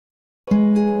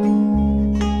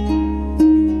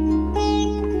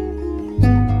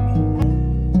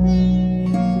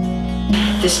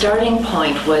starting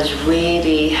point was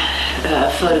really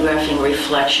photographing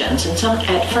reflections, and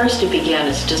at first it began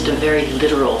as just a very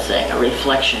literal thing, a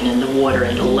reflection in the water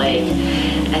in a lake,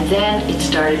 and then it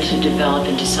started to develop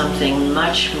into something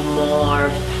much more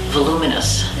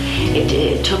voluminous.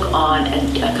 It took on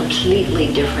a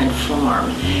completely different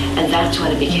form, and that's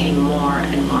when it became more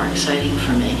and more exciting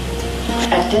for me.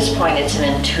 At this point, it's an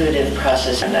intuitive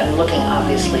process, and I'm looking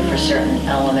obviously for certain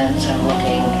elements. I'm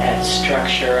looking at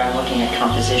structure, I'm looking at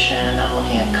composition, I'm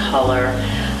looking at color,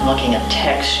 I'm looking at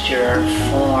texture,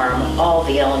 form, all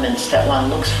the elements that one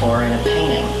looks for in a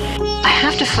painting. I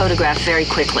have to photograph very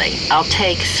quickly. I'll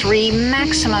take 3,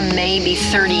 maximum maybe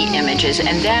 30 images,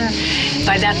 and then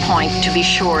by that point, to be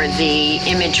sure, the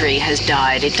imagery has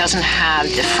died. It doesn't have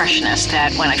the freshness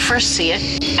that when I first see it,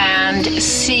 and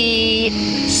see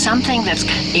something that's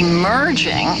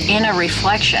emerging in a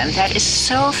reflection that is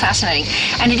so fascinating.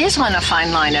 And it is on a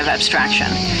fine line of abstraction.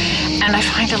 And I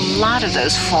find a lot of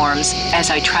those forms as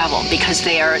I travel because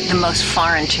they are the most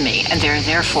foreign to me, and they're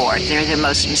the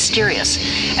most mysterious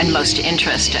and most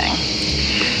interesting.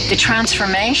 The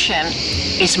transformation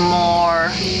is more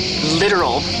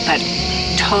literal, but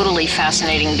totally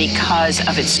fascinating because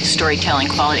of its storytelling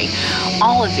quality.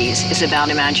 All of these is about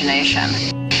imagination.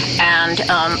 And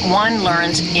one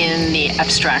learns in the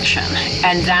abstraction,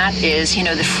 and that is,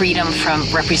 the freedom from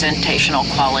representational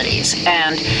qualities.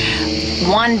 And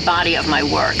one body of my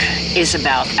work is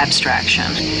about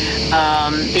abstraction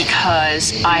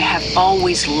because I have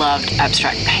always loved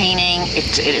abstract painting.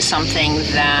 It is something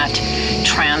that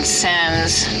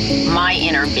transcends my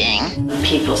inner being.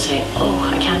 People say, "Oh,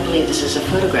 I can't believe this is a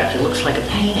photograph. It looks like a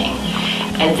painting."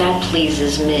 And that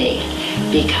pleases me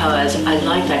because I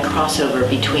like that crossover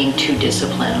between two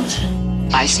disciplines.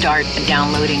 I start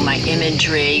downloading my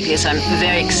imagery because I'm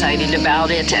very excited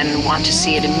about it and want to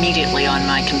see it immediately on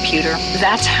my computer.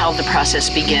 That's how the process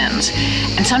begins.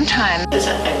 And sometimes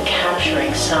I'm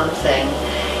capturing something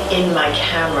in my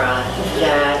camera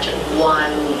that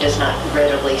one does not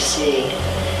readily see.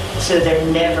 So they're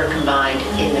never combined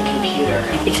in the computer.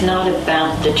 It's not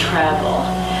about the travel.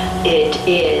 It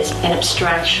is an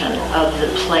abstraction of the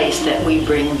place that we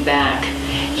bring back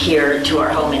here to our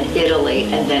home in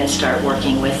Italy and then start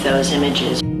working with those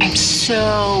images. I'm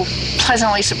so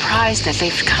pleasantly surprised that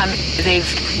they've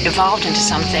evolved into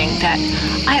something that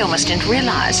I almost didn't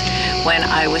realize when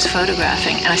I was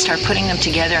photographing, and I start putting them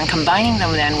together and combining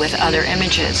them then with other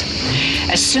images.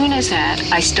 As soon as that,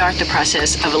 I start the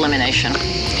process of elimination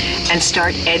and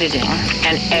start editing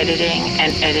and editing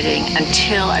and editing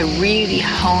until I really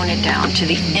hone it down to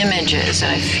the images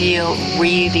that I feel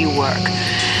really work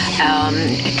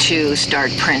to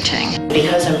start printing.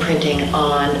 Because I'm printing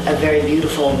on a very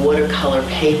beautiful watercolor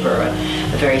paper,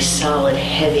 a very solid,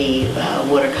 heavy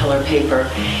watercolor paper,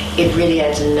 it really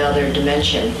adds another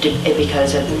dimension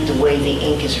because of the way the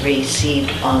ink is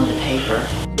received on the paper.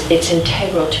 It's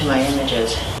integral to my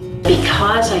images.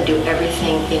 Because I do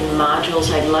everything in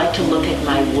modules, I'd like to look at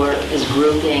my work as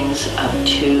groupings of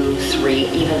 2, 3,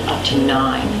 even up to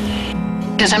 9.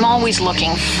 Because I'm always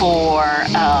looking for,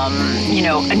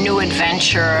 a new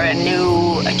adventure, a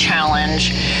new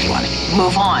challenge. You want to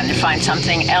move on and find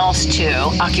something else to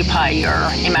occupy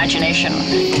your imagination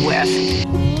with.